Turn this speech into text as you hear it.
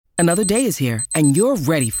Another day is here, and you're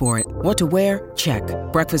ready for it. What to wear? Check.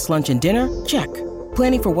 Breakfast, lunch, and dinner? Check.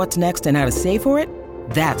 Planning for what's next and how to save for it?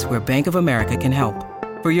 That's where Bank of America can help.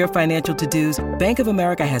 For your financial to-dos, Bank of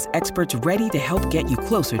America has experts ready to help get you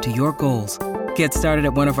closer to your goals. Get started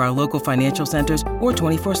at one of our local financial centers or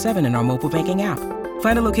 24/7 in our mobile banking app.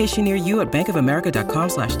 Find a location near you at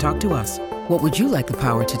bankofamerica.com/talktous. What would you like the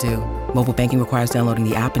power to do? Mobile banking requires downloading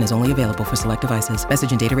the app and is only available for select devices.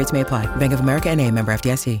 Message and data rates may apply. Bank of America N.A., member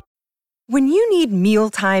FDIC. When you need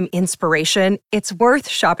mealtime inspiration, it's worth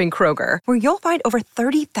shopping Kroger, where you'll find over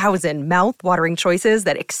 30,000 mouth-watering choices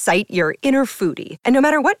that excite your inner foodie. And no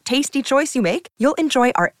matter what tasty choice you make, you'll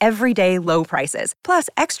enjoy our everyday low prices, plus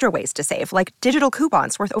extra ways to save, like digital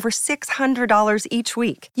coupons worth over $600 each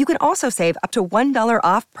week. You can also save up to $1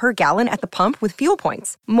 off per gallon at the pump with fuel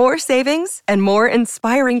points. More savings and more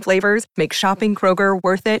inspiring flavors make shopping Kroger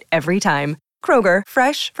worth it every time. Kroger,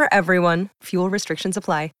 fresh for everyone. Fuel restrictions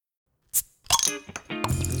apply.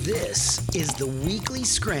 This is the Weekly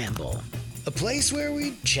Scramble, a place where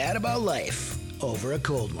we chat about life over a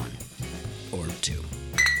cold one or two.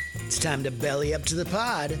 It's time to belly up to the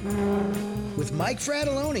pod with Mike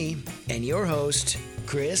Fratelloni and your host,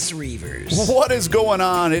 Chris Reuvers. What is going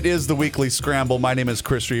on? It is the Weekly Scramble. My name is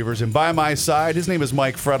Chris Reuvers, and by my side, his name is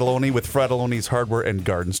Mike Fratelloni with Fratelloni's Hardware and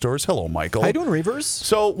Garden Stores. Hello, Michael. How you doing, Reuvers?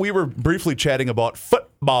 So we were briefly chatting about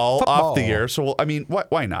football off the air. So I mean,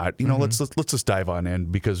 why not? You know, let's just dive on in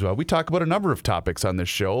because we talk about a number of topics on this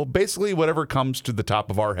show. Basically, whatever comes to the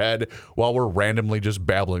top of our head while we're randomly just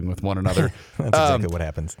babbling with one another. That's exactly what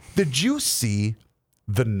happens. Did you see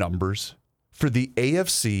the numbers for the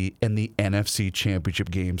AFC and the NFC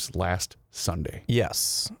championship games last Sunday?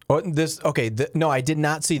 Yes. No, I did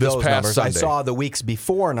not see those numbers. Sunday. I saw the weeks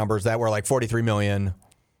before numbers that were like 43 million.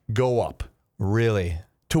 Go up. Really?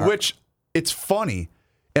 To which it's funny,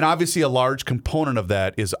 and obviously a large component of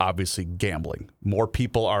that is obviously gambling. More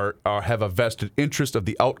people have a vested interest of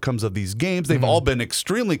the outcomes of these games. They've all been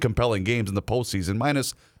extremely compelling games in the postseason,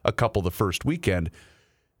 minus a couple the first weekend.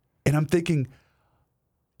 And I'm thinking,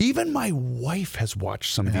 even my wife has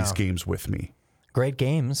watched some of these games with me. Great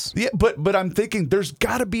games. Yeah, but I'm thinking there's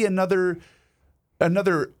got to be another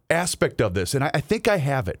aspect of this, and I think I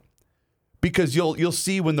have it. Because you'll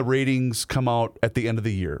see when the ratings come out at the end of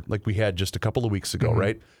the year, like we had just a couple of weeks ago,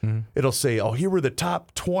 right? It'll say, oh, here were the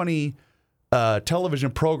top 20 television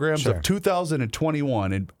programs of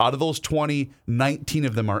 2021. And out of those 20, 19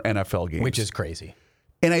 of them are NFL games. Which is crazy.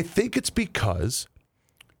 And I think it's because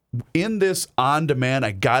in this on-demand,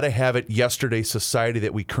 I got to have it yesterday society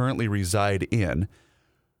that we currently reside in,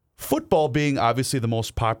 football being obviously the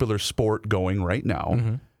most popular sport going right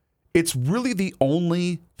now, it's really the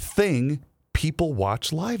only thing people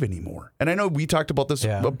watch live anymore. And I know we talked about this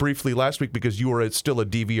briefly last week because you were still a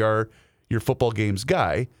DVR, your football games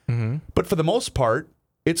guy. But for the most part,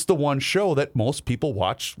 it's the one show that most people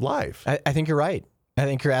watch live. I think you're right. I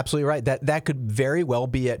think you're absolutely right. That could very well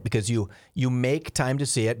be it because you make time to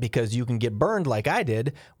see it because you can get burned like I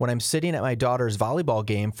did when I'm sitting at my daughter's volleyball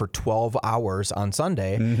game for 12 hours on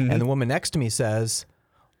Sunday and the woman next to me says,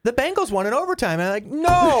 the Bengals won in overtime. And I'm like,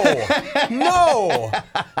 no,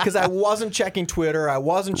 because I wasn't checking Twitter. I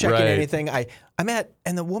wasn't checking anything.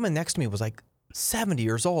 And the woman next to me was like 70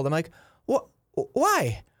 years old. I'm like, what?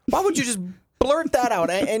 Why? Why would you just blurt that out?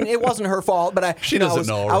 And it wasn't her fault, but I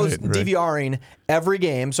was DVRing every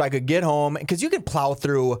game so I could get home because you can plow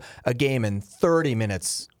through a game in 30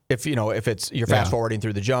 minutes. If you're fast forwarding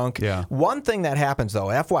through the junk. Yeah. One thing that happens though,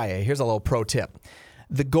 FYI, here's a little pro tip.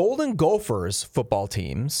 The Golden Gophers football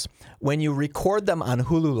teams, when you record them on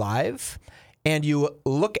Hulu Live and you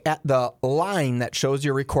look at the line that shows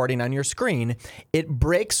your recording on your screen, it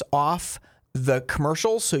breaks off the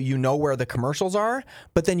commercials so you know where the commercials are,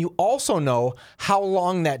 but then you also know how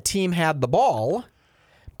long that team had the ball.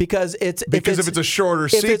 Because if it's a shorter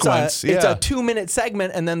sequence, it's a 2-minute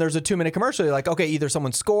segment and then there's a 2-minute commercial. You're like, okay, either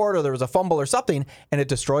someone scored or there was a fumble or something, and it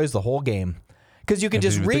destroys the whole game. Because you can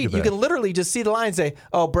just read, you can literally just see the line and say,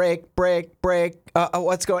 oh, break,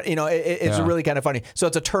 what's going, it's really kind of funny. So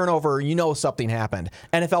it's a turnover, something happened.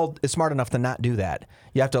 NFL is smart enough to not do that.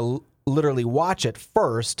 You have to literally watch it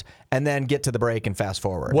first and then get to the break and fast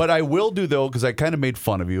forward. What I will do, though, because I kind of made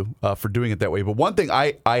fun of you for doing it that way, but one thing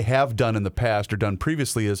I have done in the past or done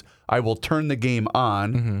previously is I will turn the game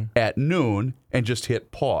on at noon and just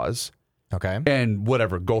hit pause. Okay. And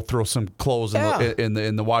whatever, go throw some clothes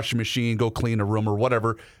in the washing machine, go clean a room or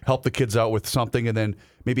whatever, help the kids out with something, and then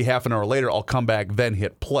maybe half an hour later I'll come back, then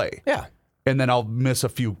hit play. Yeah. And then I'll miss a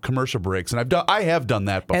few commercial breaks. And I have done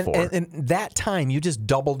that before. And that time, you just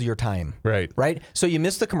doubled your time. Right. Right? So you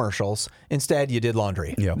missed the commercials. Instead, you did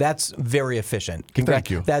laundry. Yeah. That's very efficient. Thank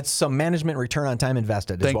you. That's some management return on time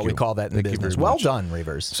invested is what we call that in the business. Well done,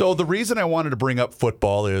 Reuvers. So the reason I wanted to bring up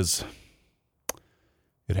football is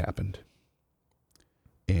it happened.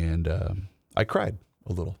 And I cried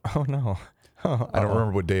a little. Oh, no. I don't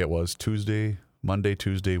remember what day it was. Monday,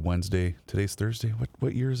 Tuesday, Wednesday. Today's Thursday.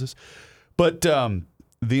 What year is this? But the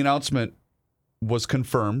announcement was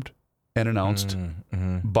confirmed and announced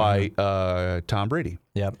by Tom Brady.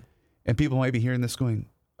 Yep. And people might be hearing this going,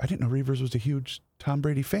 I didn't know Reuvers was a huge Tom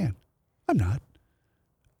Brady fan. I'm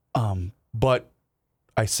not. But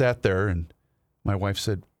I sat there and my wife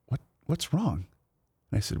said, what's wrong?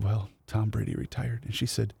 And I said, well, Tom Brady retired. And she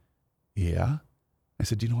said, yeah. I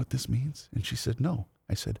said, do you know what this means? And she said, no.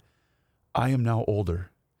 I said, I am now older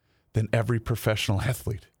than every professional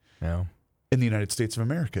athlete in the United States of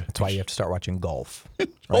America. That's why you have to start watching golf.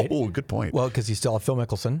 Right? Oh, good point. Well, because you still have Phil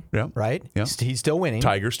Mickelson, right? Yeah. He's still winning.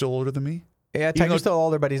 Tiger's still older than me? Yeah, Tiger's still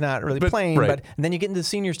older, but he's not really playing. Right. But and then you get into the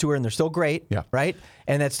seniors tour, and they're still great, Yeah. right?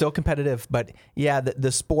 And that's still competitive. But yeah,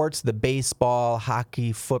 the sports, the baseball,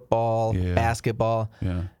 hockey, football, basketball.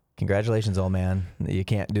 Yeah. Congratulations, old man. You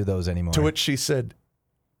can't do those anymore. To which she said,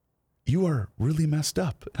 you are really messed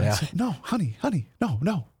up. And I said, no, honey,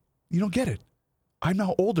 no. You don't get it. I'm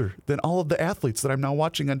now older than all of the athletes that I'm now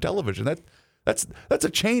watching on television. That's a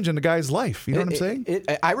change in the guy's life. You know what I'm saying?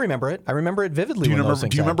 I remember it. I remember it vividly. Do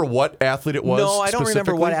you remember what athlete it was? No, I don't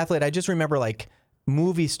remember what athlete. I just remember like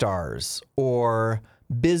movie stars or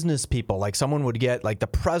business people. Like someone would get, like the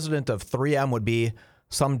president of 3M would be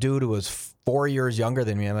some dude who was 4 years younger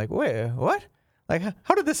than me. I'm like, wait, what? Like,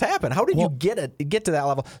 how did this happen? How did you get to that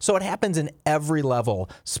level? So it happens in every level,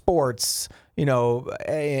 sports,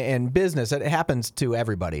 and business. It happens to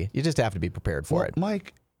everybody. You just have to be prepared for it.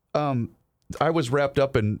 Mike, I was wrapped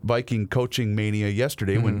up in Viking coaching mania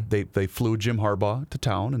yesterday when they flew Jim Harbaugh to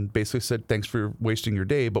town and basically said, thanks for wasting your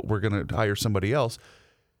day, but we're going to hire somebody else.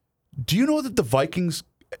 Do you know that the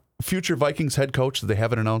future Vikings head coach, that they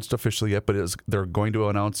haven't announced officially yet, but they're going to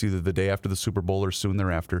announce either the day after the Super Bowl or soon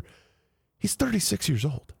thereafter, he's 36 years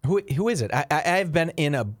old. Who is it? I've been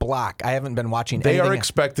in a block. I haven't been watching anything. They are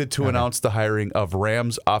expected to announce the hiring of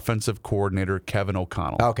Rams offensive coordinator Kevin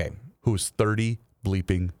O'Connell. Okay. Who's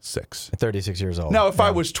 36. 36 years old. Now, if I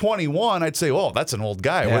was 21, I'd say, oh, that's an old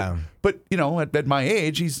guy. Yeah. But, at my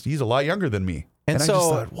age, he's a lot younger than me. And so, I just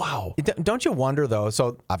thought, wow. Don't you wonder, though?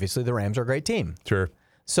 So, obviously, the Rams are a great team. Sure.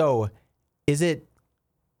 So, is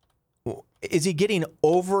he getting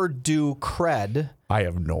overdue cred? I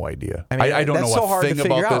have no idea. I mean, I don't know so a thing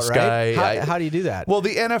about this right? guy. How do you do that? Well,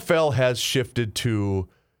 the NFL has shifted to,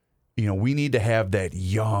 we need to have that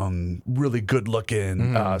young, really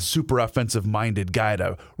good-looking, super offensive-minded guy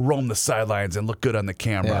to roam the sidelines and look good on the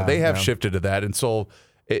camera. Yeah, they have shifted to that, and so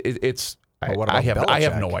it's. I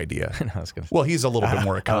have no idea. Well, he's a little bit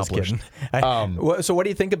more accomplished. So what do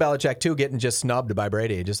you think of Belichick, too, getting just snubbed by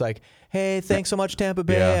Brady? Just like, hey, thanks so much, Tampa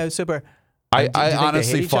Bay. Super. I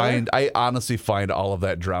honestly find all of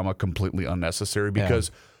that drama completely unnecessary because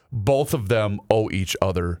both of them owe each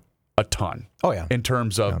other a ton. Oh, yeah. In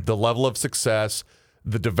terms of the level of success,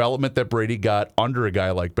 the development that Brady got under a guy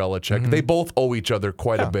like Belichick. They both owe each other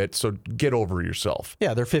quite a bit, so get over yourself.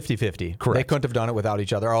 Yeah, they're 50-50. Correct. They couldn't have done it without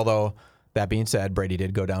each other, although that being said, Brady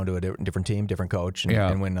did go down to a different team, different coach,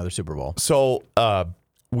 and win another Super Bowl. So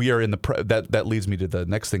we are in that leads me to the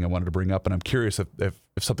next thing I wanted to bring up, and I'm curious if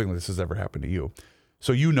something like this has ever happened to you.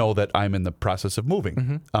 So you know that I'm in the process of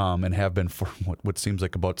moving, and have been for what seems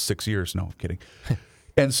like about 6 years. No, I'm kidding.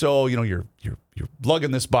 And so you're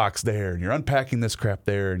lugging this box there, and you're unpacking this crap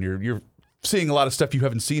there, and you're seeing a lot of stuff you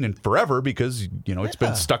haven't seen in forever because it's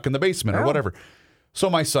been stuck in the basement or whatever. So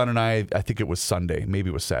my son and I think it was Sunday, maybe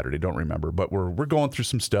it was Saturday, don't remember, but we're going through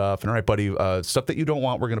some stuff, and all right, buddy, stuff that you don't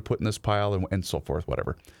want, we're going to put in this pile and so forth,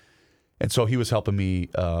 whatever. And so he was helping me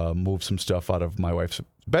move some stuff out of my wife's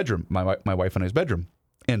bedroom, my wife and I's bedroom.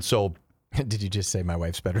 And so... Did you just say my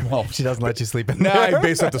wife's bedroom? Well, she doesn't let you sleep in there. No, I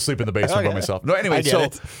basically have to sleep in the basement by myself. No, anyway,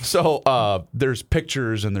 so there's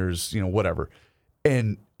pictures and there's, whatever.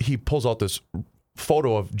 And he pulls out this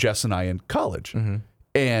photo of Jess and I in college.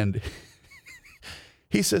 And...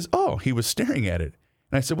 he says, oh, he was staring at it.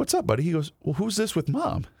 And I said, what's up, buddy? He goes, well, who's this with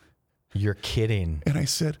Mom? You're kidding. And I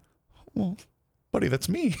said, well, buddy, that's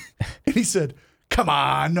me. And he said, come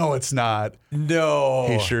on, no, it's not. No.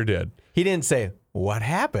 He sure did. He didn't say, what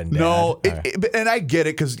happened, Dad? No, and I get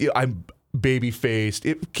it because I'm baby-faced.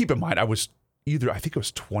 Keep in mind, I think it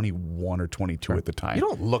was 21 or 22 at the time. You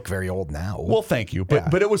don't look very old now. Well, thank you.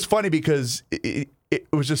 But it was funny because it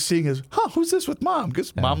was just seeing as, who's this with Mom?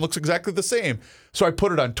 Because Mom looks exactly the same. So I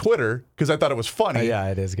put it on Twitter because I thought it was funny. Yeah,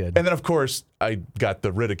 it is good. And then, of course, I got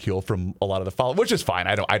the ridicule from a lot of the followers, which is fine.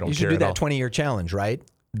 I don't care. You should do that 20-year challenge, right?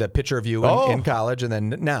 The picture of you in college and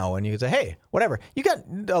then now. And you can say, hey, whatever. You got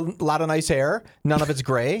a lot of nice hair. None of it's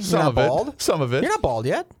gray. You're not bald. Some of it. You're not bald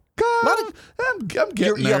yet. I'm getting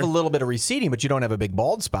there. You have a little bit of receding, but you don't have a big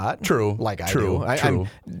bald spot. True. Like I True.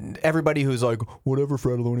 do. Everybody who's like, whatever,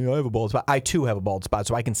 Fratelloni, I have a bald spot. I too have a bald spot,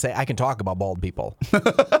 so I can talk about bald people.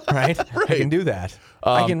 Right? I can do that.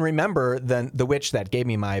 I can remember the witch that gave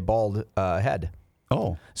me my bald head.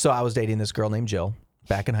 Oh. So I was dating this girl named Jill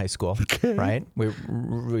back in high school. Okay. Right?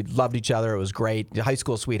 We loved each other. It was great. High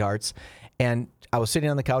school sweethearts. And I was sitting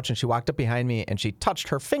on the couch and she walked up behind me and she touched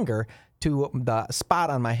her finger to the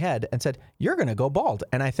spot on my head and said, "You're going to go bald."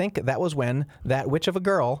 And I think that was when that witch of a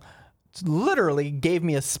girl literally gave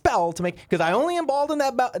me a spell to make, because I only am bald in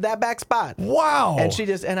that back spot. Wow.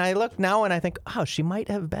 And I look now and I think, she might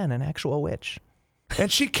have been an actual witch.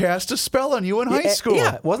 And she cast a spell on you in high school.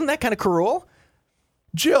 Yeah. Wasn't that kind of cruel?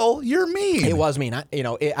 Jill, you're mean. It was mean.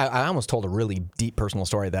 I almost told a really deep personal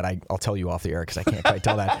story that I'll tell you off the air because I can't quite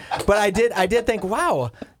tell that. But I did think,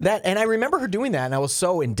 wow, that. And I remember her doing that, and I was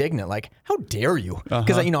so indignant. Like, how dare you?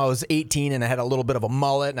 Because I was 18 and I had a little bit of a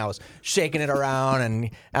mullet, and I was shaking it around, and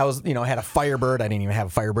I was had a Firebird. I didn't even have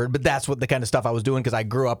a Firebird, but that's what the kind of stuff I was doing because I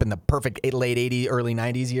grew up in the perfect late 80s, early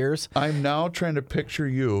 90s years. I'm now trying to picture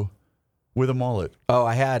you with a mullet. Oh,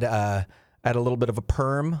 I had a little bit of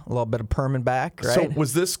a little bit of perm in back, right? So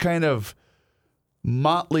was this kind of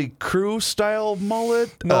Motley Crue style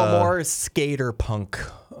mullet? No, more skater punk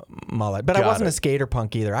mullet. But I wasn't a skater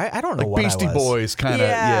punk either. I don't know what Beastie I was. Boys kind of,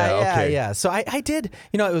 okay. Yeah. So I did,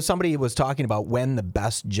 it was somebody was talking about when the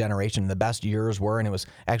best generation, the best years were, and it was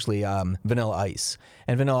actually Vanilla Ice.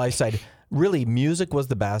 And Vanilla Ice said, really, music was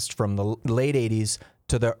the best from the late 80s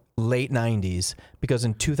to the late 90s, because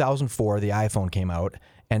in 2004, the iPhone came out.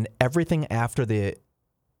 And everything after the,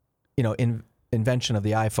 invention of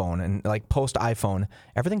the iPhone and like post iPhone,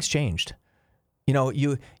 everything's changed.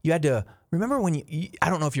 You had to remember when I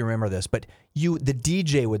don't know if you remember this, but the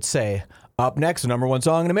DJ would say, "Up next, the #1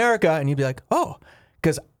 song in America," and you'd be like, "Oh,"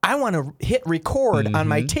 because I want to hit record on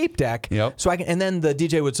my tape deck, so I can. And then the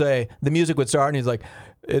DJ would say, the music would start, and he's like,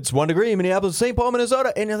 "It's 1 degree, Minneapolis, St. Paul,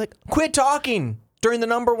 Minnesota," and you're like, "Quit talking." During the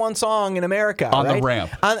 #1 song in America, on right? the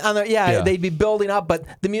ramp, they'd be building up, but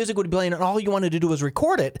the music would be playing, and all you wanted to do was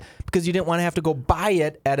record it because you didn't want to have to go buy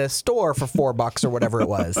it at a store for $4 or whatever it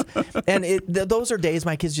was. And those are days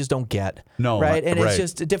my kids just don't get. No, right? And right. it's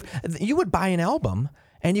just different. You would buy an album,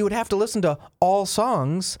 and you would have to listen to all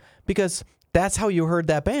songs because that's how you heard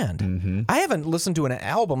that band. Mm-hmm. I haven't listened to an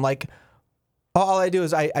album like. All I do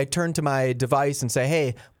is I turn to my device and say,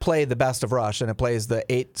 "Hey, play the best of Rush," and it plays the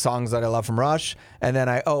 8 songs that I love from Rush. And then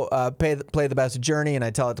play the best of Journey, and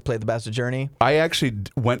I tell it to play the best of Journey. I actually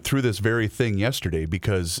went through this very thing yesterday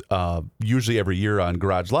because usually every year on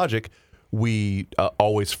Garage Logic, we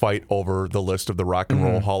always fight over the list of the Rock and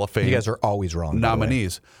Roll Hall of Fame. You guys are always wrong.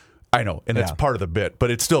 Nominees. I know, and it's part of the bit, but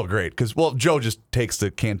it's still great because, Joe just takes the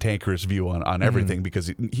cantankerous view on everything because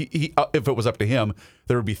he if it was up to him,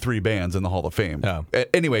 there would be 3 bands in the Hall of Fame. Yeah.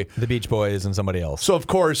 Anyway. The Beach Boys and somebody else. So, of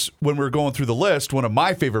course, when we were going through the list, one of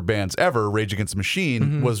my favorite bands ever, Rage Against the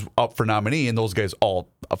Machine, was up for nominee, and those guys all,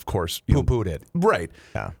 of course... Poo-pooed it. Right.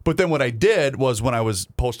 Yeah. But then what I did was when I was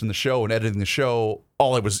posting the show and editing the show,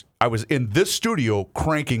 I was in this studio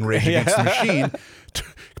cranking Rage Against the Machine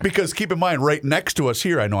because keep in mind, right next to us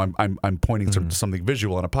here, I know I'm pointing to something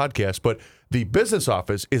visual on a podcast, but the business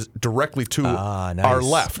office is directly to our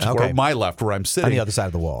left, or my left, where I'm sitting. On the other side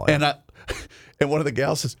of the wall. And and one of the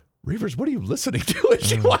gals says, "Reuvers, what are you listening to?" And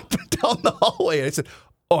she walked down the hallway, and I said,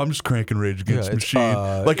 "Oh, I'm just cranking Rage Against the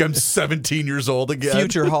Machine." Like I'm 17 years old again.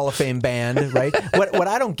 Future Hall of Fame band, right? What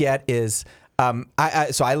I don't get is... So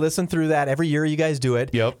I listen through that every year. You guys do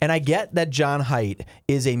it, and I get that John Haidt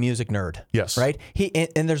is a music nerd. Yes, right.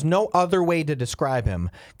 And there's no other way to describe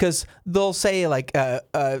him because they'll say like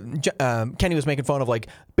Kenny was making fun of like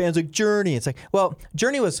bands like Journey. It's like, well,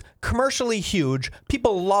 Journey was commercially huge.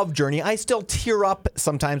 People love Journey. I still tear up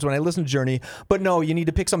sometimes when I listen to Journey. But no, you need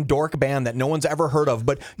to pick some dork band that no one's ever heard of.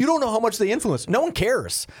 But you don't know how much they influenced. No one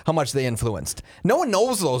cares how much they influenced. No one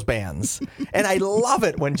knows those bands. And I love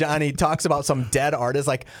it when Johnny talks about some dead artist.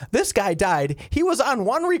 Like, this guy died. He was on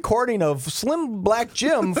one recording of Slim Black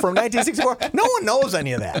Jim from 1964. No one knows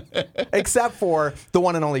any of that except for the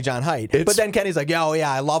one and only John Haidt. But then Kenny's like, "Oh,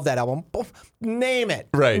 yeah, I love that album." Name it.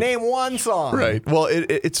 Right. Name one song. Right. Well,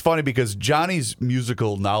 it's funny because Johnny's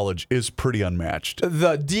musical knowledge is pretty unmatched.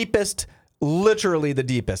 The deepest literally the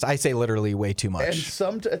deepest. I say literally way too much.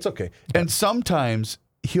 And it's okay. And sometimes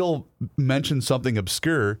he'll mention something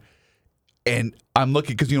obscure, and I'm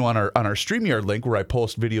looking because on our StreamYard link where I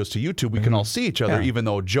post videos to YouTube, we can all see each other, even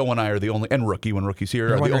though Joe and I are the only, and Rookie when Rookie's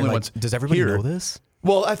here, are the only ones. Does everybody here. know this?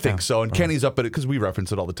 Well, I think so. And Kenny's up at it because we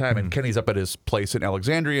reference it all the time. And Kenny's up at his place in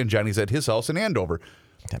Alexandria, and Johnny's at his house in Andover.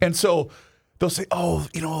 And so they'll say,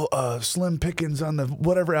 Slim Pickens on the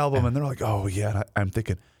whatever album. And they're like, oh, yeah. And I'm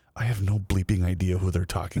thinking, I have no bleeping idea who they're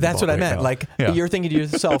talking about. That's what I meant. now. Like, you're thinking to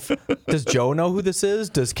yourself, does Joe know who this is?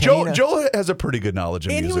 Does Kenny know? Joe has a pretty good knowledge of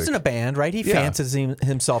music. And he was in a band, right? He fancies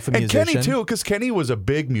himself a musician. And Kenny, too, because Kenny was a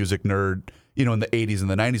big music nerd, in the 80s and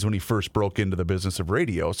the 90s when he first broke into the business of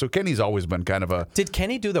radio. So Kenny's always been kind of a... Did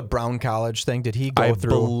Kenny do the Brown College thing? Did he go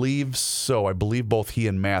through... I believe so. I believe both he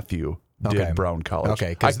and Matthew did Brown College.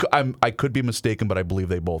 Okay. I could be mistaken, but I believe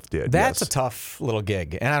they both did. That's a tough little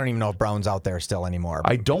gig. And I don't even know if Brown's out there still anymore.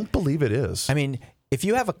 I don't believe it is. I mean, if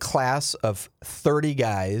you have a class of 30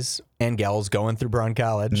 guys and gals going through Brown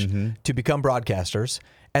College to become broadcasters,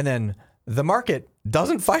 and then the market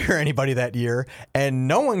doesn't fire anybody that year and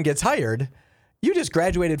no one gets hired... You just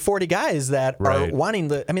graduated 40 guys that are wanting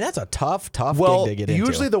that's a tough gig to get into.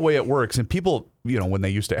 Usually the way it works, and people, when they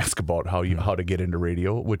used to ask about how to get into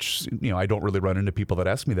radio, which, I don't really run into people that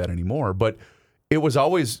ask me that anymore, but it was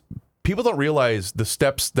always, people don't realize the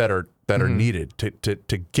steps that are needed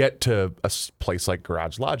to get to a place like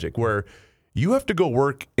Garage Logic, where you have to go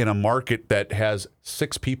work in a market that has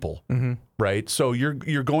 6 people, right? So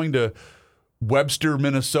you're going to Webster,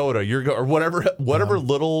 Minnesota, or whatever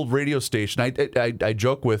little radio station. I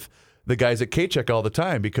joke with the guys at K-Check all the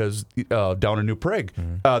time because down in New Prague,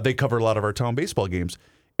 they cover a lot of our town baseball games.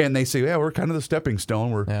 And they say, we're kind of the stepping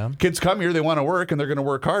stone where kids come here, they want to work, and they're going to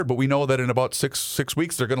work hard, but we know that in about six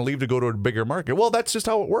weeks, they're going to leave to go to a bigger market. Well, that's just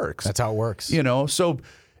how it works. That's how it works. So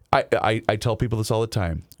I tell people this all the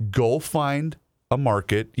time. Go find a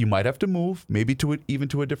market. You might have to move, maybe even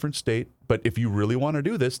to a different state. But if you really want to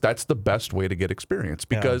do this, that's the best way to get experience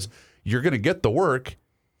because you're going to get the work,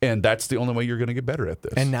 and that's the only way you're going to get better at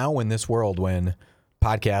this. And now in this world when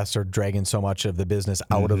podcasts are dragging so much of the business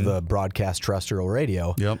out of the broadcast terrestrial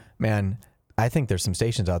radio, man, I think there's some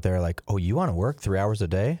stations out there like, oh, you want to work 3 hours a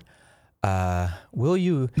day? Will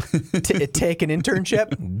you take an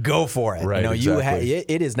internship? Go for it. Right, exactly.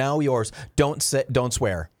 It is now yours. Don't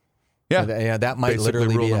swear. Yeah, that might basically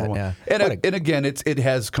literally be it. Yeah. And again, it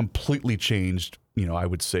has completely changed. I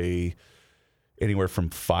would say anywhere from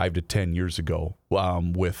 5 to 10 years ago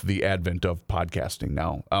with the advent of podcasting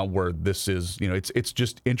now, where this is. It's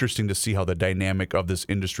just interesting to see how the dynamic of this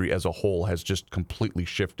industry as a whole has just completely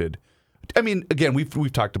shifted. I mean, again,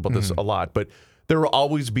 we've talked about this a lot, but there will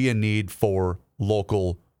always be a need for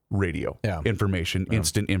local radio information,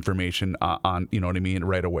 instant information on what I mean,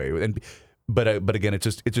 right away. But again, it's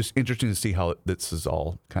just interesting to see how this is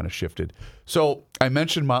all kind of shifted. So I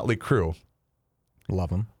mentioned Motley Crue. Love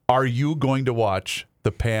them. Are you going to watch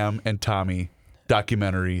the Pam and Tommy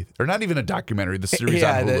documentary, or not even a documentary, the series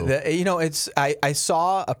on Hulu? I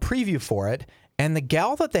saw a preview for it, and the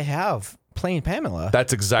gal that they have playing Pamela.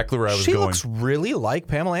 That's exactly where I was going. She looks really like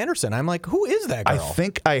Pamela Anderson. I'm like, who is that girl? I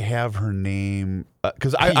think I have her name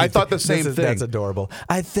because I thought the same thing. That's adorable.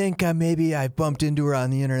 I think maybe I bumped into her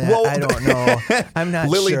on the internet. Well, I don't know. I'm not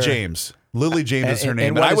Lily sure. James. Lily James is her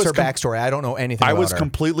name. And what is her backstory? I don't know anything about her. I was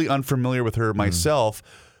completely unfamiliar with her myself,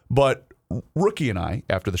 but Rookie and I,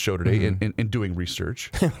 after the show today, in doing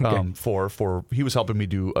research, for he was helping me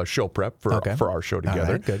do a show prep for our show together.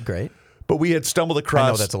 All right, good, great. But we had stumbled across...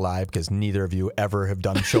 I know that's a lie because neither of you ever have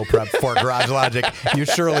done show prep for Garage Logic. You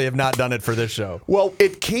surely have not done it for this show. Well,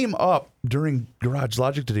 it came up during Garage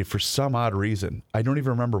Logic today for some odd reason. I don't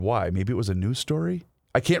even remember why. Maybe it was a news story?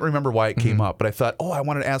 I can't remember why it came up, but I thought, I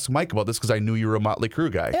wanted to ask Mike about this because I knew you were a Motley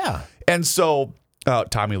Crue guy. Yeah. And so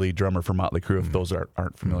Tommy Lee, drummer for Motley Crue, if those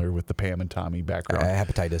aren't familiar with the Pam and Tommy background.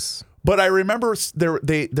 Hepatitis. But I remember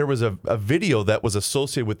there was a video that was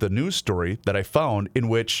associated with the news story that I found in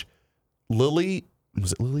which Lily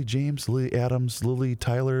James, Lily Adams, Lily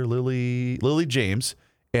Tyler, Lily James,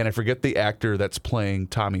 and I forget the actor that's playing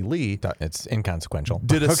Tommy Lee. It's inconsequential.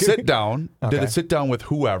 Did a sit down with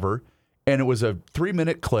whoever, and it was a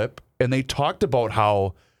 3-minute clip, and they talked about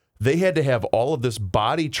how they had to have all of this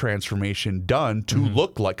body transformation done to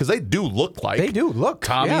look like, because they do look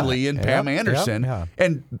Tommy Lee and Pam Anderson.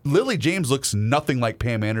 And Lily James looks nothing like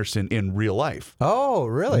Pam Anderson in real life. Oh,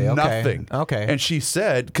 really? Okay. Nothing. Okay. And she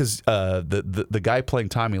said, because the guy playing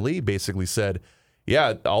Tommy Lee basically said,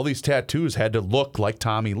 yeah, all these tattoos had to look like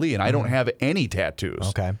Tommy Lee, and I don't have any tattoos.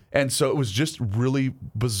 Okay. And so it was just really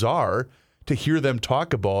bizarre to hear them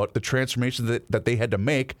talk about the transformation that they had to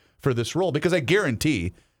make for this role because I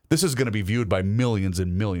guarantee this is going to be viewed by millions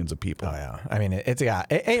and millions of people. Oh yeah, I mean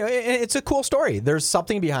it's a cool story. There's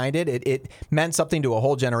something behind it. It meant something to a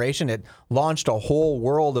whole generation. It launched a whole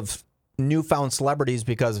world of newfound celebrities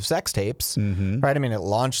because of sex tapes, right? I mean, it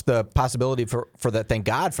launched the possibility for the thank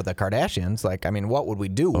God for the Kardashians. Like, I mean, what would we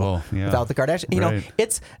do without the Kardashians? You know,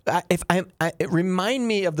 it's it remind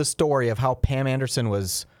me of the story of how Pam Anderson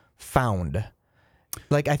was found.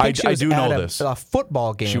 Like, I think she was at a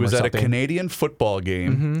football game. She was at a Canadian football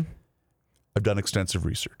game. I've done extensive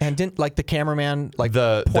research. And didn't like the cameraman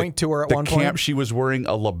point to her at one point? She was wearing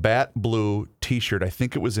a Labatt Blue T-shirt. I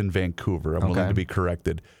think it was in Vancouver. I'm willing to be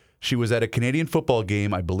corrected. She was at a Canadian football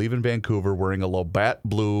game, I believe in Vancouver, wearing a Labatt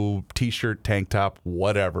Blue T-shirt, tank top,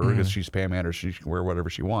 whatever, because she's Pam Anderson. She can wear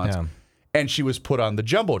whatever she wants. Yeah. And she was put on the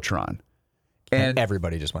Jumbotron. And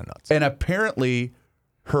everybody just went nuts. And apparently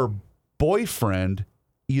her boyfriend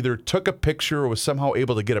either took a picture or was somehow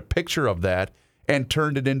able to get a picture of that and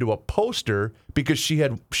turned it into a poster because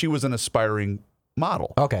she was an aspiring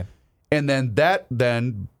model. Okay. And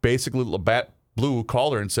then basically Labatt Blue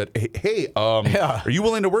called her and said, hey, are you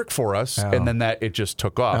willing to work for us? Oh. And then it just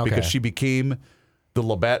took off because she became the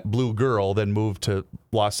Labatt Blue girl, then moved to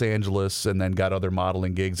Los Angeles and then got other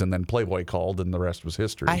modeling gigs, and then Playboy called and the rest was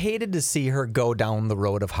history. I hated to see her go down the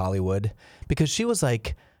road of Hollywood because she was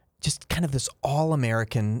like just kind of this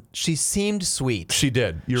all-American. She seemed sweet. She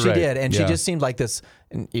did. You're right. She did. And she just seemed like this,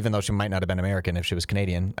 and even though she might not have been American if she was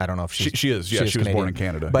Canadian. I don't know if she is. Yeah, she was born in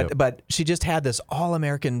Canada. But she just had this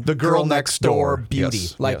all-American the girl next door beauty.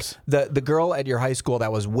 Yes, like the girl at your high school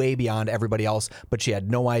that was way beyond everybody else, but she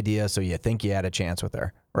had no idea, so you think you had a chance with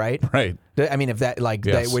her. Right? Right. I mean, if that,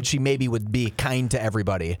 which she maybe would be kind to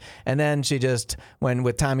everybody. And then she just,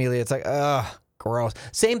 with Tommy Lee, it's like, ugh. Gross.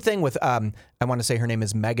 Same thing with, I want to say her name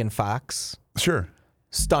is Megan Fox. Sure.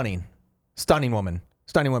 Stunning woman.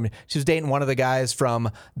 She was dating one of the guys from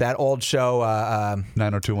that old show,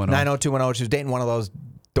 90210. 90210. She was dating one of those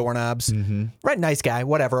doorknobs. Right, nice guy,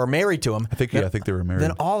 whatever, or married to him. I think they were married.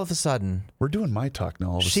 Then all of a sudden, we're doing my talk now.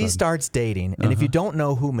 All of a sudden, she starts dating, and if you don't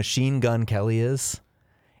know who Machine Gun Kelly is,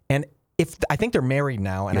 and I think they're married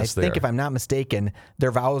now, and yes, I think if I'm not mistaken,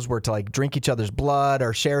 their vows were to like drink each other's blood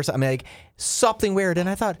or share something, like something weird. And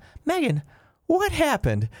I thought, Megan, what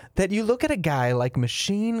happened that you look at a guy like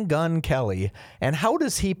Machine Gun Kelly, and how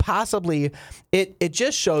does he possibly? It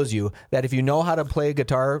just shows you that if you know how to play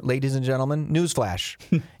guitar, ladies and gentlemen,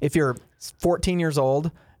 newsflash: if you're 14 years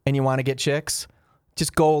old and you want to get chicks,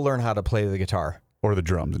 just go learn how to play the guitar or the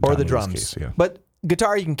drums. Case, yeah. But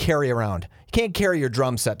guitar you can carry around. You can't carry your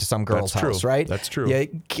drum set to some girl's house, right? That's true. Yeah,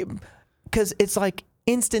 because it's like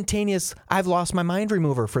instantaneous. I've lost my mind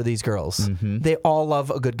remover for these girls. They all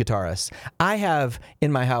love a good guitarist. I have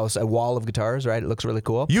in my house a wall of guitars, right? It looks really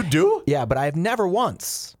cool. You do? Yeah, but I've never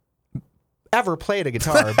once ever played a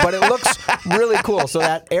guitar, but it looks really cool. So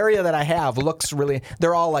that area that I have looks really,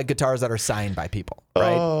 they're all like guitars that are signed by people,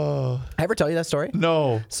 right? I ever tell you that story?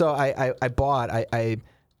 No. So I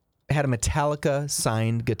had a Metallica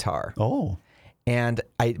signed guitar. Oh. And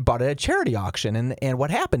I bought it at a charity auction. And what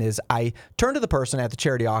happened is I turned to the person at the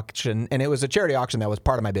charity auction, and it was a charity auction that was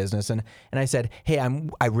part of my business. And I said, hey,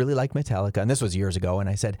 I really like Metallica. And this was years ago. And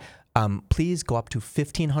I said, please go up to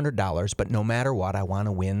 $1,500, but no matter what, I want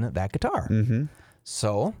to win that guitar.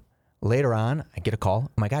 So later on, I get a call.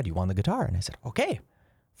 Oh my God, you won the guitar. And I said, okay,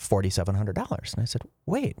 $4,700. And I said,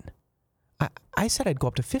 wait. I said I'd go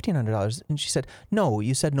up to $1,500. And she said, no,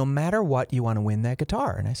 you said no matter what, you want to win that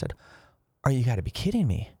guitar. And I said, you got to be kidding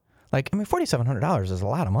me. Like, I mean, $4,700 is a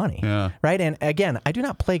lot of money. Yeah. Right? And again, I do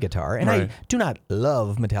not play guitar, and I do not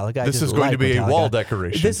love Metallica. This is going to be a wall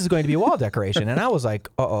decoration. This is going to be a wall decoration. And I was like,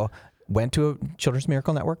 went to a Children's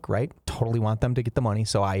Miracle Network, right? Totally want them to get the money.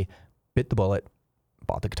 So I bit the bullet,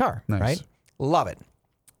 bought the guitar, right? Love it.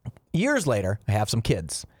 Years later, I have some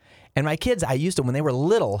kids. And my kids, I used to, when they were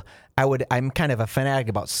little, I'm kind of a fanatic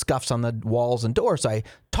about scuffs on the walls and doors. So I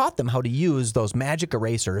taught them how to use those magic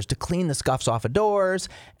erasers to clean the scuffs off of doors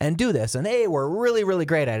and do this. And they were really, really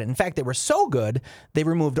great at it. In fact, they were so good, they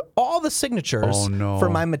removed all the signatures for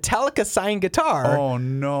my Metallica signed guitar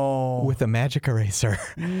with a magic eraser.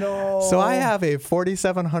 So I have a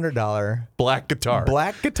 $4,700 black guitar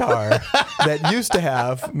that used to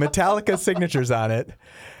have Metallica signatures on it.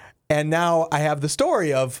 And now I have the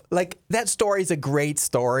story of, like, that story's a great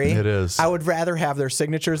story. It is. I would rather have their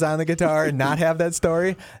signatures on the guitar and not have that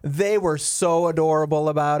story. They were so adorable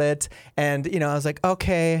about it. And, I was like,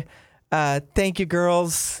 okay, thank you,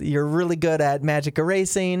 girls. You're really good at magic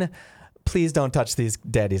erasing. Please don't touch these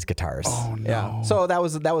daddy's guitars. Oh, no. Yeah. So that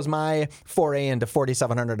was my foray into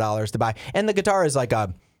 $4,700 to buy. And the guitar is like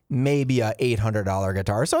a maybe a $800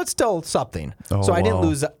 guitar. So it's still something. Oh, so I didn't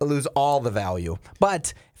wow. lose all the value.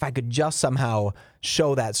 But if I could just somehow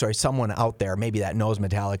show that story, someone out there maybe that knows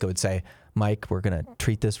Metallica would say, Mike, we're going to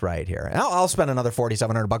treat this right here. And I'll spend another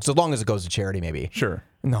 $4,700 as long as it goes to charity, maybe. Sure.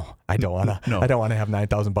 No, I don't want to. No. I don't want to have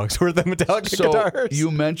 $9,000 worth of Metallica So guitars. you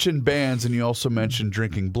mentioned bands, and you also mentioned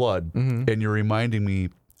drinking blood, and you're reminding me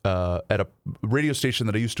at a radio station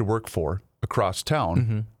that I used to work for across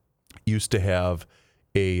town, used to have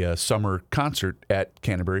a summer concert at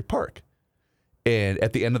Canterbury Park. And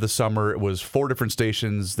at the end of the summer, it was 4 different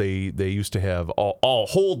stations. They used to have all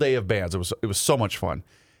whole day of bands. It was so much fun.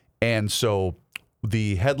 And so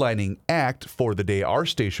the headlining act for the day our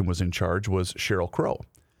station was in charge was Sheryl Crow.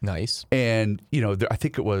 Nice. And, I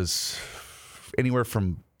think it was anywhere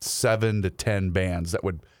from 7 to 10 bands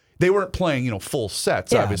they weren't playing, full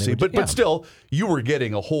sets, Yeah, obviously, they would- but still, you were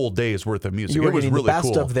getting a whole day's worth of music. You were It was getting really the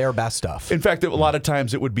best cool. of their best stuff. In fact, a lot of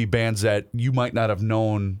times it would be bands that you might not have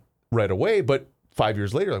known right away, but 5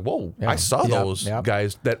 years later, like, whoa, I saw those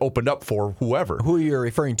guys that opened up for whoever. Who you're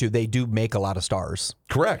referring to, they do make a lot of stars.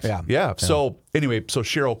 Correct. Yeah. So anyway,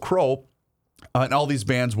 Sheryl Crow and all these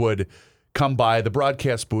bands would come by the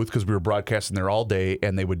broadcast booth because we were broadcasting there all day,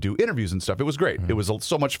 and they would do interviews and stuff. It was great. It was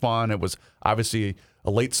so much fun. It was obviously a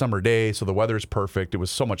late summer day, so the weather is perfect. It was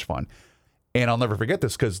so much fun. And I'll never forget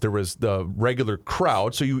this because there was the regular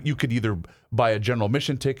crowd. So you could either buy a general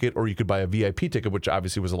admission ticket or you could buy a VIP ticket, which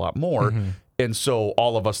obviously was a lot more. And so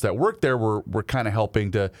all of us that worked there were kind of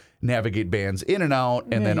helping to navigate bands in and out.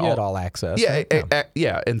 And then you had all access. Yeah, right?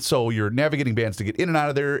 yeah. And so you're navigating bands to get in and out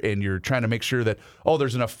of there, and you're trying to make sure that,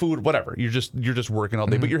 there's enough food, whatever. You're just working all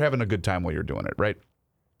day, but you're having a good time while you're doing it, right?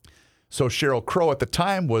 So Sheryl Crow at the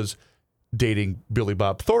time was dating Billy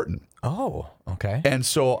Bob Thornton. Oh, okay. And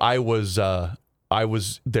so I was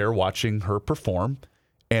there watching her perform,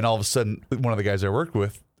 and all of a sudden, one of the guys I worked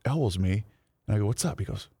with elbows me, and I go, "What's up?" He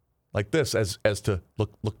goes, like this, as to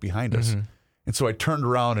look behind us. And so I turned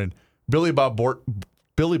around, and Billy Bob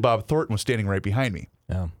Thornton was standing right behind me.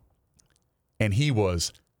 Yeah. And he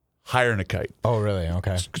was higher than a kite. Oh, really?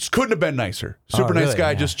 Okay. Couldn't have been nicer. Super nice really?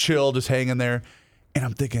 guy, Yeah. just chill, just hanging there. And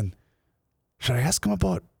I'm thinking, should I ask him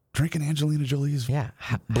about drinking Angelina Jolie's blood?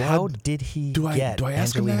 How did he Do I get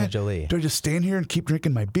ask him Angelina that? Jolie? Do I just stand here and keep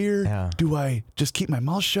drinking my beer? Yeah. Do I just keep my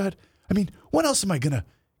mouth shut? I mean, when else am I going to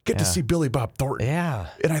get to see Billy Bob Thornton? Yeah.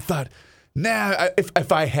 And I thought,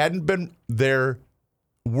 if I hadn't been there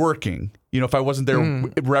working, if I wasn't there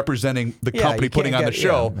representing the company you putting can't on the get-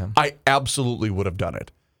 show, yeah. I absolutely would have done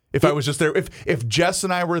it. If I was just there, if Jess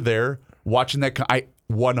and I were there watching that, I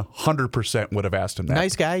 100% would have asked him that.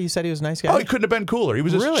 Nice guy? You said he was a nice guy? Oh, he couldn't have been cooler. He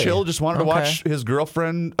was just Really? chill, just wanted to Okay. watch his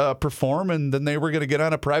girlfriend perform, and then they were going to get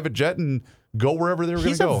on a private jet and go wherever they were going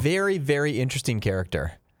He's to go. a very, very interesting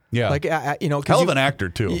character. Yeah. Like, 'cause Hell of an actor,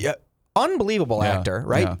 too. Unbelievable Yeah, actor,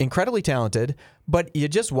 right? yeah. Incredibly talented, but you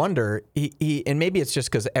just wonder, he and maybe it's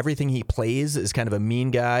just because everything he plays is kind of a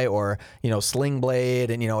mean guy, or, Sling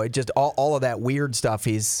Blade, and, it just all of that weird stuff.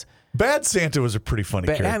 Bad Santa was a pretty funny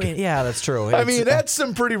character. I mean, yeah, that's true. That's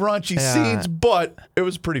some pretty raunchy scenes, but it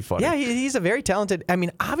was pretty funny. Yeah, he's a very talented. I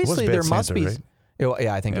mean, obviously Bad there must Santa, be. right?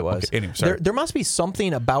 Yeah, I think it was. okay. Anyway, sorry. There must be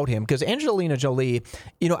something about him, because Angelina Jolie,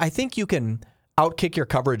 I think you can outkick your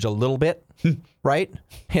coverage a little bit, right?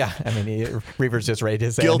 Yeah, I mean, Reuvers just raised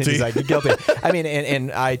his hand. Guilty. He's like, guilty. I mean,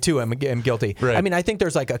 and I too am guilty. Right. I mean, I think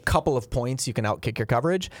there's like a couple of points you can outkick your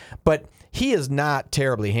coverage, but he is not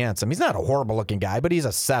terribly handsome. He's not a horrible looking guy, but he's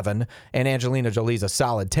a 7, and Angelina Jolie's a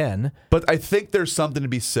solid 10. But I think there's something to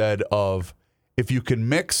be said of if you can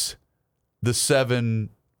mix the 7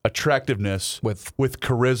 attractiveness With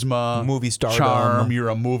charisma, movie stardom. charm. You're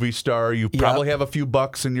a movie star. You probably have a few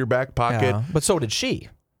bucks in your back pocket. Yeah, but so did she.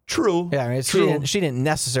 True. Yeah, I mean, true. she didn't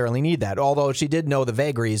necessarily need that, although she did know the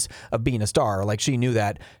vagaries of being a star. Like, she knew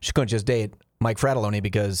that she couldn't just date Mike Fratelloni,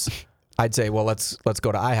 because I'd say, well, let's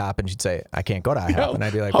go to IHOP, and she'd say, I can't go to IHOP. Yeah. And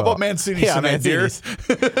I'd be like, How well, about Mancini's yeah, tonight, dear?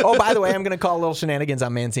 Mancini's. Oh, by the way, I'm going to call a little shenanigans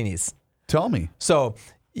on Mancini's. Tell me. So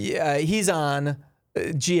he's on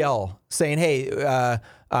GL saying, hey,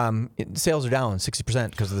 sales are down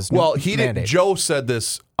 60% because of this Well, new he mandate. didn't. Joe said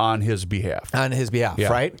this on his behalf. On his behalf, Yeah,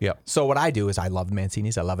 right? yeah. So what I do is I love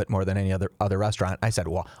Mancini's. I love it more than any other restaurant. I said,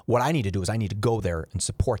 well, what I need to do is I need to go there and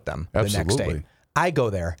support them the next Absolutely. day. I go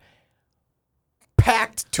there,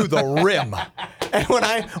 packed to the rim. And when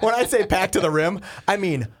I say packed to the rim, I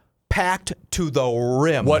mean packed to the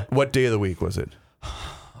rim. What day of the week was it?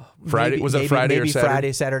 Friday was it Friday or maybe Saturday?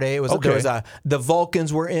 Friday, Saturday. It was. Okay. There was the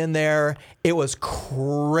Vulcans were in there. It was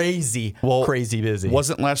crazy busy.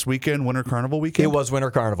 Wasn't last weekend Winter Carnival weekend? It was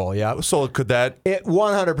Winter Carnival. Yeah. So could that? It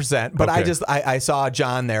 100%. But Okay. I saw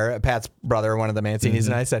John there, Pat's brother, one of the Mancinis,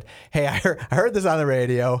 and I said, "Hey, I heard this on the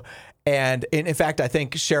radio." And in fact, I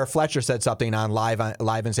think Sheriff Fletcher said something on live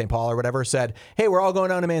in St. Paul or whatever. Said, "Hey, we're all going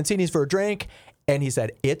down to Mancini's for a drink," and he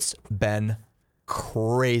said, "It's been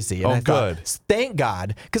crazy." And I thought, good. thank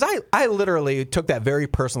God, because I literally took that very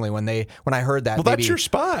personally when I heard that. Well, that's your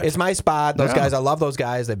spot. It's my spot. Those Yeah. guys, I love those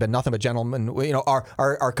guys. They've been nothing but gentlemen. You know,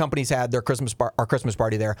 our company's had their Christmas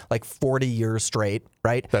party there like 40 years straight,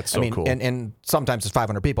 right? That's so cool. And sometimes it's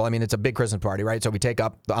 500 people. I mean, it's a big Christmas party, right? So we take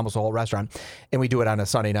up almost the whole restaurant, and we do it on a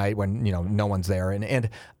Sunday night when no one's there, and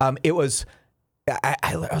it was.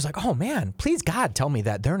 I was like, oh man, please God, tell me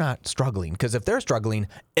that they're not struggling, because if they're struggling,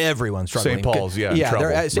 everyone's struggling. St. Paul's, in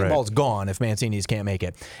trouble. St. Paul's gone if Mancini's can't make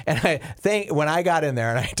it. And I think when I got in there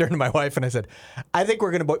and I turned to my wife and I said, I think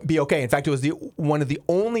we're going to be okay. In fact, it was one of the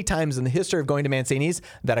only times in the history of going to Mancini's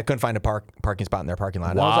that I couldn't find a parking spot in their parking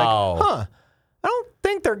lot. And I was like, huh. I don't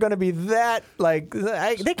think they're going to be that they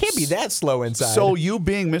can't be that slow inside. So you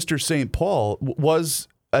being Mr. St. Paul was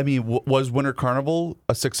Winter Carnival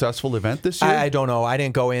a successful event this year? I don't know. I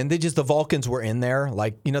didn't go in. The Vulcans were in there.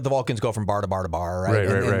 Like, the Vulcans go from bar to bar to bar, right?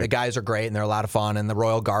 And the guys are great and they're a lot of fun. And the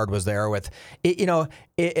Royal Guard was there with, I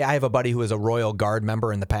have a buddy who was a Royal Guard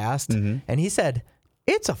member in the past. Mm-hmm. And he said,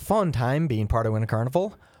 it's a fun time being part of Winter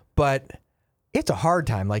Carnival, but it's a hard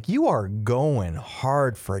time. Like, you are going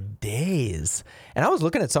hard for days. And I was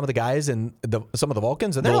looking at some of the guys and some of the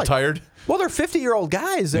Vulcans, and they're like, tired. Well, they're 50-year-old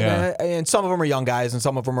guys, and some of them are young guys, and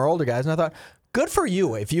some of them are older guys. And I thought, good for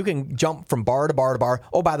you if you can jump from bar to bar to bar.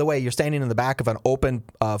 Oh, by the way, you're standing in the back of an open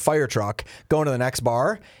fire truck going to the next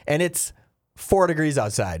bar, and it's 4 degrees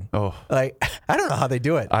outside. Oh, like, I don't know how they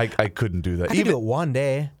do it. I couldn't do that. I could do it one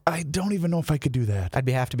day. I don't even know if I could do that. I'd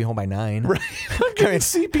have to be home by 9. Right.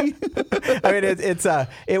 CP. I mean,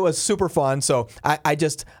 it was super fun. So I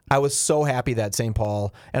was so happy that St.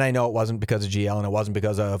 Paul, and I know it wasn't because of GL and it wasn't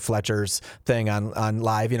because of Fletcher's thing on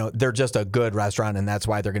live. They're just a good restaurant, and that's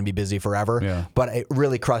why they're going to be busy forever. Yeah. But it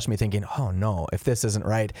really crushed me thinking, oh no, if this isn't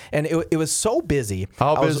right. And it was so busy.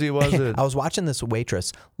 How busy was it? I was watching this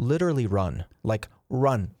waitress literally run,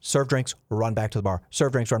 serve drinks, run back to the bar,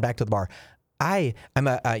 serve drinks, run back to the bar. I'm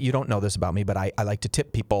you don't know this about me, but I like to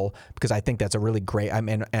tip people because I think that's a really great.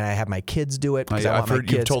 And I have my kids do it because I want my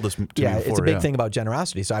kids. You've told this to me before. It's a big thing about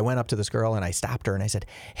generosity. So I went up to this girl and I stopped her and I said,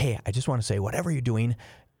 "Hey, I just want to say, whatever you're doing,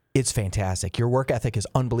 it's fantastic. Your work ethic is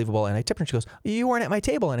unbelievable." And I tipped her and she goes, "You weren't at my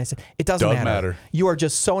table." And I said, "It doesn't matter. You are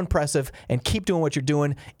just so impressive, and keep doing what you're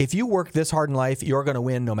doing. If you work this hard in life, you're going to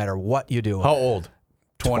win no matter what you do." How old?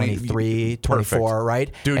 23, 24, Perfect.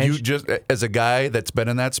 right? Dude, and you just, as a guy that's been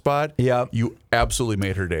in that spot, yeah, you absolutely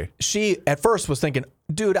made her day. She, at first, was thinking,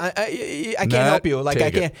 dude, I can't help you. Like,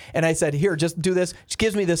 I can't. And I said, here, just do this. She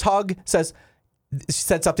gives me this hug, she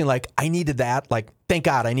said something like, I needed that. Like, thank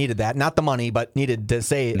God I needed that. Not the money, but needed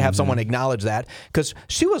to have someone acknowledge that. Because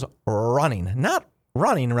she was running, not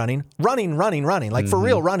running, like for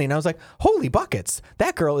real running. I was like, holy buckets,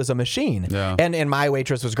 that girl is a machine. Yeah. And my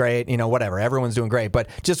waitress was great, whatever. Everyone's doing great. But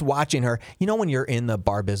just watching her, when you're in the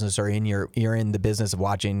bar business or you're in the business of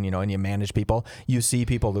watching, and you manage people, you see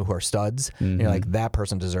people who are studs. And you're like, that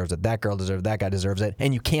person deserves it. That girl deserves it. That guy deserves it.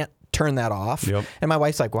 And you can't turn that off. Yep. And my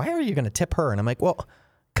wife's like, why are you going to tip her? And I'm like, well,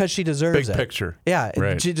 because she deserves it. Big picture. Yeah,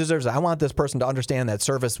 right. She deserves it. I want this person to understand that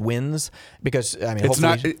service wins because, it's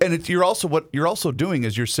not, and you're also, what you're also doing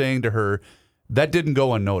is you're saying to her, that didn't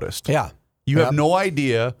go unnoticed. Yeah. You have no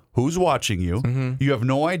idea who's watching you. Mm-hmm. You have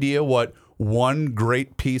no idea what one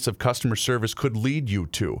great piece of customer service could lead you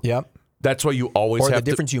to. Yep. That's why you always have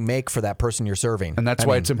the difference you make for that person you're serving. And that's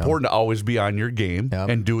why it's important to always be on your game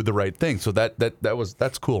and do the right thing. So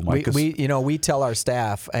that's cool, Mike. We tell our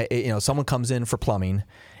staff, someone comes in for plumbing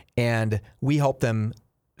and we help them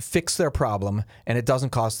fix their problem, and it doesn't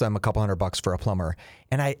cost them a couple $100 for a plumber.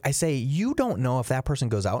 And I say, you don't know if that person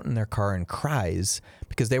goes out in their car and cries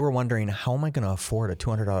because they were wondering, how am I going to afford a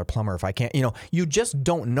 $200 plumber if I can't? You just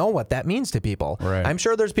don't know what that means to people. Right. I'm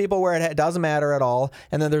sure there's people where it doesn't matter at all,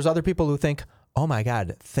 and then there's other people who think, oh my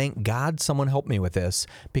God, thank God someone helped me with this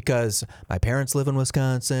because my parents live in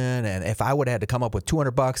Wisconsin, and if I would have had to come up with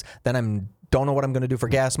 $200, then don't know what I'm going to do for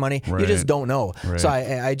gas money. Right. You just don't know. Right. So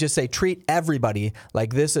I just say treat everybody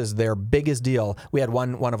like this is their biggest deal. We had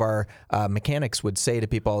one of our mechanics would say to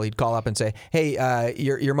people, he'd call up and say, hey,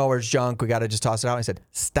 your mower's junk. We got to just toss it out. I said,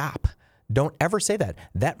 stop. Don't ever say that.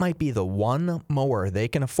 That might be the one mower they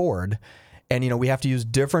can afford. And, we have to use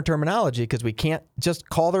different terminology because we can't just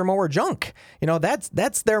call their mower junk.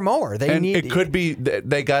 That's their mower. It could be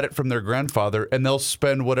they got it from their grandfather, and they'll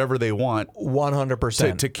spend whatever they want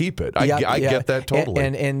 100% to keep it. I get that totally.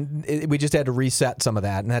 And we just had to reset some of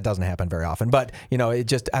that, and that doesn't happen very often. But,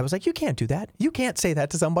 I was like, you can't do that. You can't say that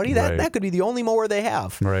to somebody. That could be the only mower they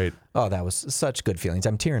have. Right. Oh, that was such good feelings.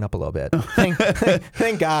 I'm tearing up a little bit.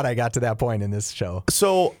 Thank God I got to that point in this show.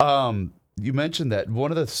 So, you mentioned that one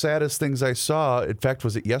of the saddest things I saw, in fact,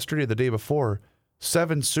 was it yesterday or the day before,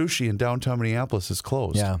 7 Sushi in downtown Minneapolis is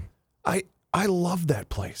closed. Yeah. I love that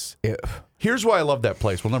place. Here's why I love that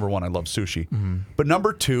place. Well, number one, I love sushi. Mm-hmm. But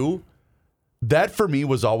number two, that for me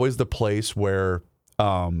was always the place where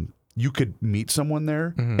you could meet someone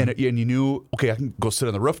there, and you knew, okay, I can go sit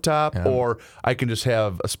on the rooftop, or I can just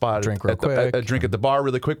have a spot, drink a drink at the bar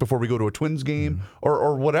really quick before we go to a Twins game,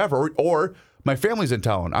 or whatever, or my family's in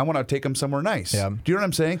town. I want to take them somewhere nice. Yeah. Do you know what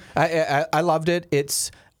I'm saying? I loved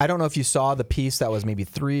it. I don't know if you saw the piece that was maybe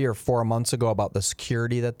 3 or 4 months ago about the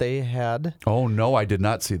security that they had. Oh, no, I did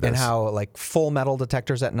not see this. And how full metal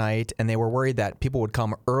detectors at night, and they were worried that people would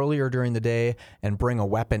come earlier during the day and bring a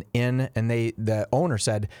weapon in. And the owner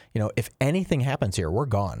said, if anything happens here, we're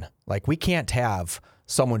gone. We can't have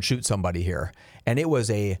someone shoot somebody here. And it was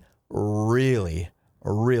a really,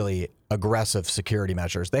 really aggressive security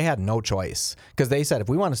measures. They had no choice because they said, if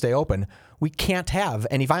we want to stay open, we can't have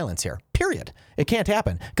any violence here, period. It can't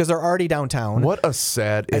happen because they're already downtown. What a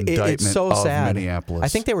sad indictment it's so of sad. Minneapolis. I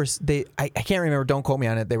think I can't remember, don't quote me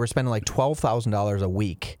on it, they were spending $12,000 a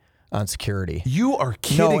week on security. You are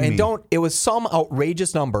kidding me. No, and it was some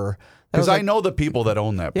outrageous number. Because I know the people that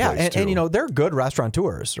own that place, too. And they're good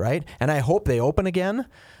restaurateurs, right? And I hope they open again,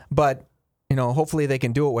 but hopefully they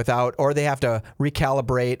can do it without, or they have to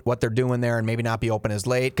recalibrate what they're doing there and maybe not be open as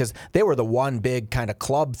late because they were the one big kind of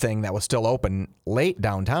club thing that was still open late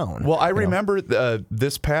downtown. Well, I remember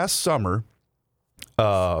this past summer,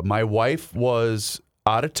 my wife was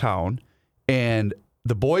out of town, and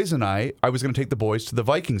the boys and I was going to take the boys to the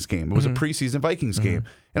Vikings game. It was a preseason Vikings game.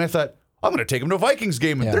 And I thought, I'm going to take them to a Vikings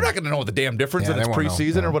game, and they're not going to know the damn difference that it's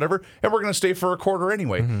preseason or whatever, and we're going to stay for a quarter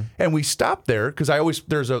anyway. And we stopped there because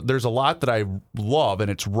there's a lot that I love,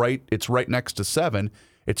 and it's right next to 7.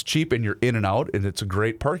 It's cheap, and you're in and out, and it's a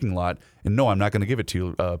great parking lot. And no, I'm not going to give it to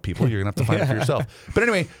you people. You're going to have to find it for yourself. But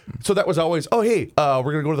anyway, so that was always, we're going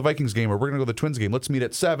to go to the Vikings game, or we're going to go to the Twins game. Let's meet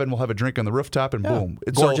at 7. We'll have a drink on the rooftop, and boom.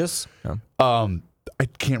 It's gorgeous. I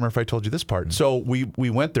can't remember if I told you this part. So we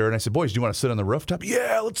went there, and I said, boys, do you want to sit on the rooftop?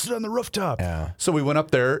 Yeah, let's sit on the rooftop. Yeah. So we went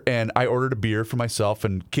up there, and I ordered a beer for myself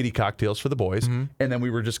and kitty cocktails for the boys. And then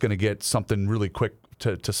we were just going to get something really quick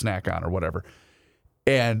to snack on or whatever.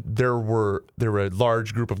 And there were a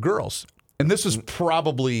large group of girls. And this was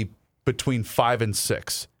probably between 5 and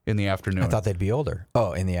 6 in the afternoon. I thought they'd be older.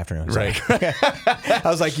 Oh, in the afternoon. Right. I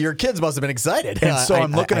was like, your kids must have been excited. And so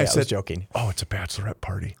I'm looking, I said, was joking. Oh, it's a bachelorette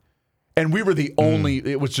party. And we were the only,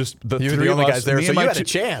 it was just the you three were the only of us, guys there, so you had a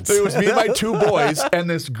chance. It was me and my 2 boys and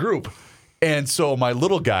this group. And so my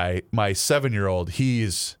little guy, my 7-year-old,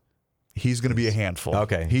 he's going to be a handful.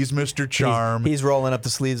 Okay. He's Mr. Charm. He's rolling up the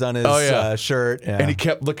sleeves on his shirt. Yeah. And he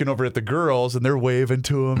kept looking over at the girls, and they're waving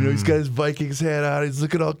to him. He's got his Vikings hat on. He's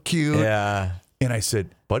looking all cute. Yeah. And I said,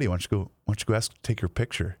 buddy, why don't you go take your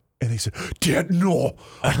picture? And he said, Dad, no,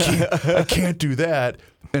 I can't do that.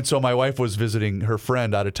 And so my wife was visiting her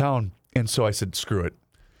friend out of town. And so I said, screw it.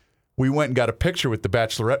 We went and got a picture with the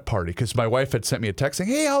bachelorette party because my wife had sent me a text saying,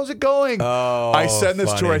 hey, how's it going? Oh, I sent this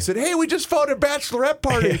funny. to her. I said, hey, we just found a bachelorette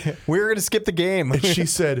party. We were going to skip the game. And she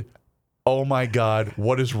said, oh, my God,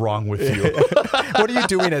 what is wrong with you? What are you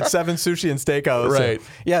doing at 7 Sushi and Steakhouse? Right.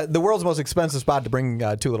 Yeah, the world's most expensive spot to bring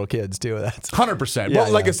 2 little kids, too. That's 100%.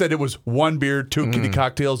 Well, like I said, it was 1 bear, 2 kitty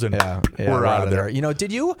cocktails, and we're out of there.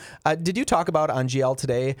 Did you talk about on GL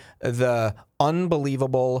today the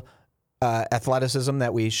unbelievable athleticism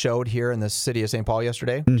that we showed here in the city of St. Paul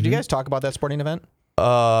yesterday? Did you guys talk about that sporting event?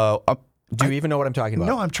 Do you even know what I'm talking about?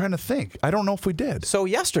 No, I'm trying to think. I don't know if we did. So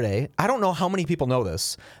yesterday, I don't know how many people know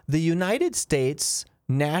this, the United States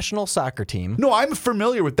national soccer team. No, I'm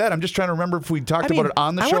familiar with that. I'm just trying to remember if we talked about it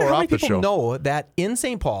on the show or off the show. How many people know that in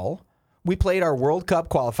St. Paul, we played our World Cup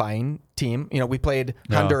qualifying team. We played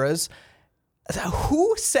Honduras.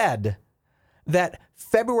 Who said that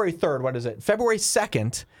February 3rd, what is it? February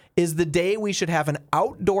 2nd is the day we should have an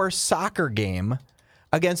outdoor soccer game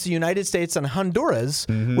against the United States and Honduras,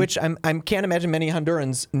 which I can't imagine many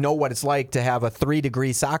Hondurans know what it's like to have a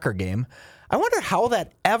 3-degree soccer game. I wonder how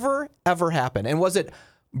that ever happened. And was it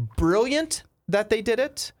brilliant that they did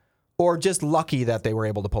it? or just lucky that they were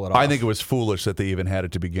able to pull it off? I think it was foolish that they even had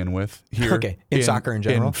it to begin with here. Okay, in soccer in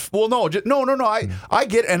general? No. I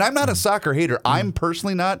get it, and I'm not a soccer hater. I'm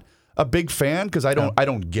personally not a big fan because I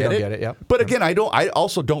don't get it. Yep. But again, I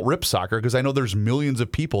also don't rip soccer because I know there's millions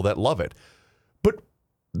of people that love it. But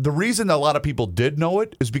the reason a lot of people did know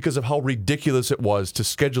it is because of how ridiculous it was to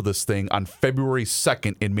schedule this thing on February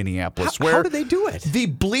 2nd in Minneapolis. How did they do it? The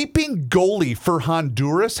bleeping goalie for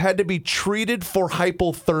Honduras had to be treated for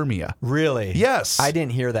hypothermia. Really? Yes. I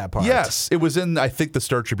didn't hear that part. Yes. It was in, I think, the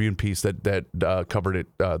Star Tribune piece that covered it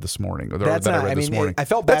this morning. I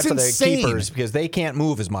felt bad for the insane. keepers because they can't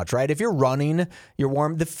move as much, right? If you're running, you're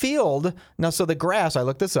warm. The field, so the grass, I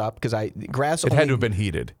looked this up because grass had to have been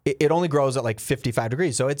heated. It only grows at like 55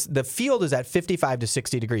 degrees. So the field is at 55 to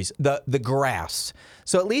 60 degrees, the grass.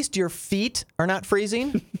 So at least your feet are not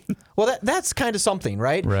freezing. Well, that's kind of something,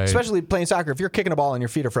 right? Right. Especially playing soccer. If you're kicking a ball and your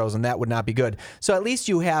feet are frozen, that would not be good. So at least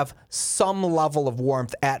you have some level of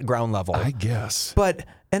warmth at ground level. I guess.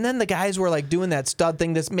 And then the guys were like doing that stud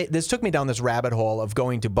thing. This took me down this rabbit hole of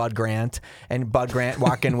going to Bud Grant and Bud Grant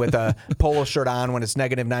walking with a polo shirt on when it's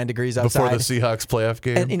 -9 degrees outside. Before the Seahawks playoff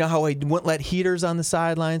game. And you know how he wouldn't let heaters on the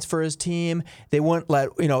sidelines for his team. They wouldn't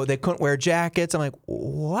let, they couldn't wear jackets. I'm like,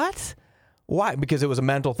 what? Why? Because it was a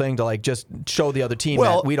mental thing to like just show the other team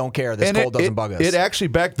that we don't care. This cold doesn't bug us. It actually,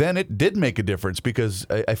 back then, it did make a difference because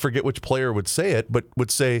I forget which player would say it, but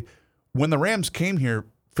would say, when the Rams came here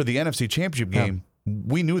for the NFC Championship game,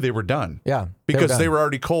 we knew they were done. Yeah. Because they were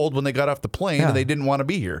already cold when they got off the plane and they didn't want to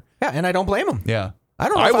be here. Yeah, and I don't blame them. Yeah. I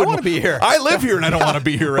don't know if I want to be here. I live here and I don't want to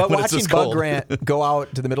be here but when it's this watching Bud cold. Grant go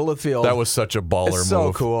out to the middle of the field. That was such a baller move.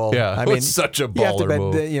 So cool. Yeah, it was such a baller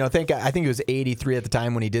move. I think he was 83 at the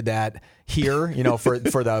time when he did that here, for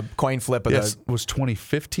the coin flip of Yes, it was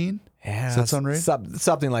 2015? Yeah, does that sound right?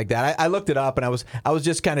 Something like that. I looked it up and I was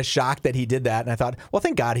just kind of shocked that he did that, and I thought, well,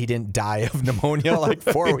 thank God he didn't die of pneumonia like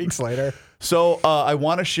 4 weeks later. So I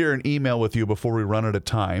want to share an email with you before we run out of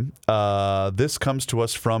time. This comes to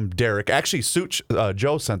us from Derek. Actually,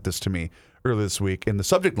 Joe sent this to me earlier this week, and the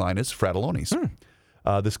subject line is Frattallones.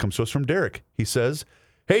 This comes to us from Derek. He says,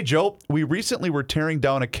 "Hey, Joe, we recently were tearing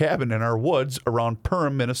down a cabin in our woods around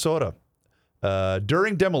Perham, Minnesota.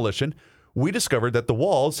 During demolition, we discovered that the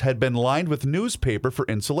walls had been lined with newspaper for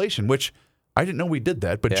insulation," which I didn't know we did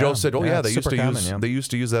that. But Joe said, they used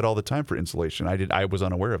to use that all the time for insulation. I was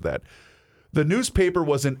unaware of that. The newspaper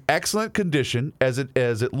was in excellent condition as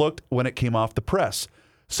it looked when it came off the press.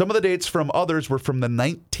 Some of the dates from others were from the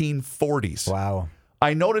 1940s. Wow.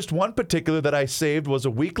 I noticed one particular that I saved was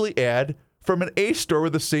a weekly ad from an Ace store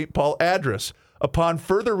with a St. Paul address. Upon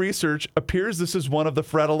further research, appears this is one of the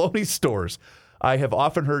Frattallones stores. I have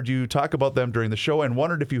often heard you talk about them during the show and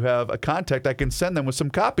wondered if you have a contact I can send them with some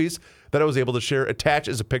copies that I was able to share. Attached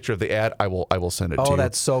as a picture of the ad. I will send it to you. Oh,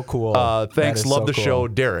 that's so cool. Thanks. Love the show,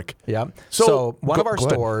 Derek. Yeah. So one of our go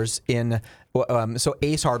ahead. stores so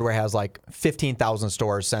Ace Hardware has like 15,000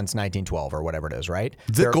 stores since 1912 or whatever it is, right?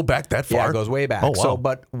 Does it go back that far? Yeah, it goes way back. Oh, wow.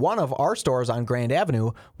 But one of our stores on Grand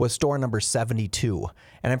Avenue was store number 72.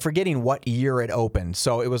 And I'm forgetting what year it opened.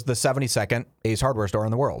 So it was the 72nd Ace Hardware store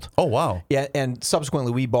in the world. Oh, wow. Yeah, and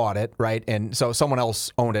subsequently we bought it, right? And so someone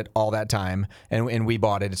else owned it all that time, and we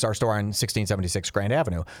bought it. It's our store on 1676 Grand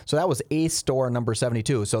Avenue. So that was Ace store number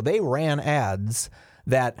 72. So they ran ads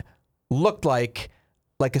that looked like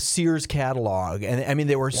a Sears catalog. And I mean,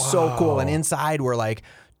 they were so cool. And inside were like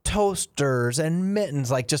toasters and mittens,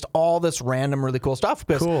 like just all this random really cool stuff.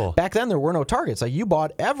 Because back then there were no Targets. Like you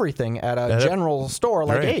bought everything at a general store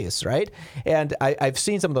like Ace, right? And I've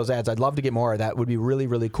seen some of those ads. I'd love to get more. That would be really,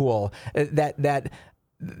 really cool. That's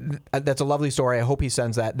a lovely story. I hope he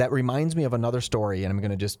sends that. That reminds me of another story, and I'm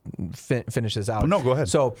going to just finish this out. No, go ahead.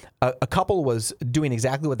 So a couple was doing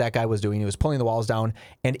exactly what that guy was doing. He was pulling the walls down,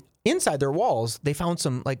 and inside their walls, they found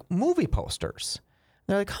some like movie posters.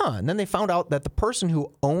 They're like, and then they found out that the person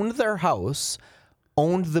who owned their house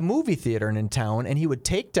owned the movie theater in town, and he would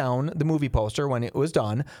take down the movie poster when it was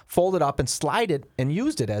done, fold it up, and slide it, and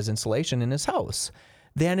used it as insulation in his house.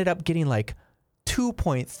 They ended up getting like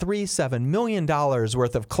 $2.37 million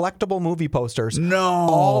worth of collectible movie posters. No.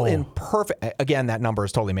 All in perfect. Again, that number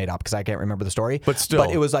is totally made up because I can't remember the story. But still.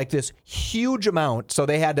 But it was like this huge amount. So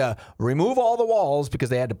they had to remove all the walls because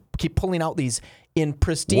they had to keep pulling out these in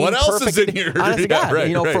pristine, what else perfect. is in here? Honest to God,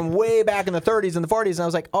 right. From way back in the 30s and the 40s. And I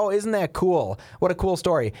was like, oh, isn't that cool? What a cool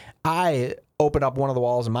story. I opened up one of the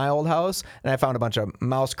walls in my old house and I found a bunch of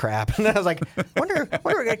mouse crap. And I was like, wonder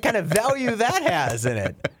what kind of value that has in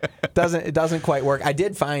it. It doesn't quite work. I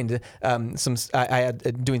did find I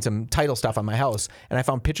had doing some title stuff on my house, and I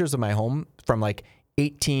found pictures of my home from like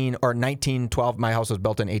 1912. My house was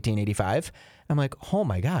built in 1885. I'm like, oh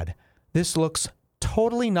my God. this looks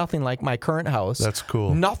totally nothing like my current house. That's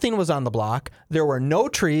cool. Nothing was on the block. There were no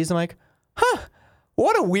trees. I'm like, huh,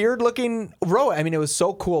 what a weird looking road. I mean, it was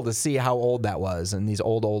so cool to see how old that was and these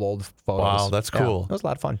old photos. Wow, that's cool. It was a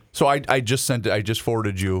lot of fun. So I just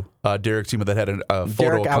forwarded you Derek's email that had a photo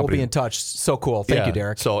Derek, I will accompanying. be in touch. So cool. Thank you,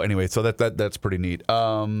 Derek. So anyway, so that's pretty neat.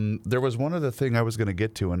 There was one other thing I was going to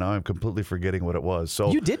get to, and now I'm completely forgetting what it was.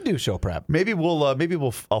 So You did do show prep. maybe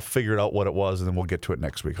I'll figure it out what it was, and then we'll get to it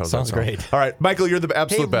next week. How's Sounds that sound? great. All right, Michael, you're the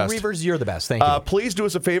absolute best. Reuvers, you're the best. Thank you. Please do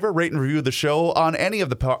us a favor, rate and review the show on any of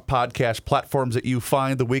the podcast platforms that you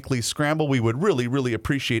find the Weekly Scramble. We would really, really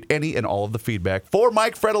appreciate any and all of the feedback. For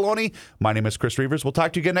Mike Fredoloni, my name is Chris Reuvers. We'll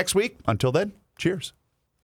talk to you again next week. Until then, cheers.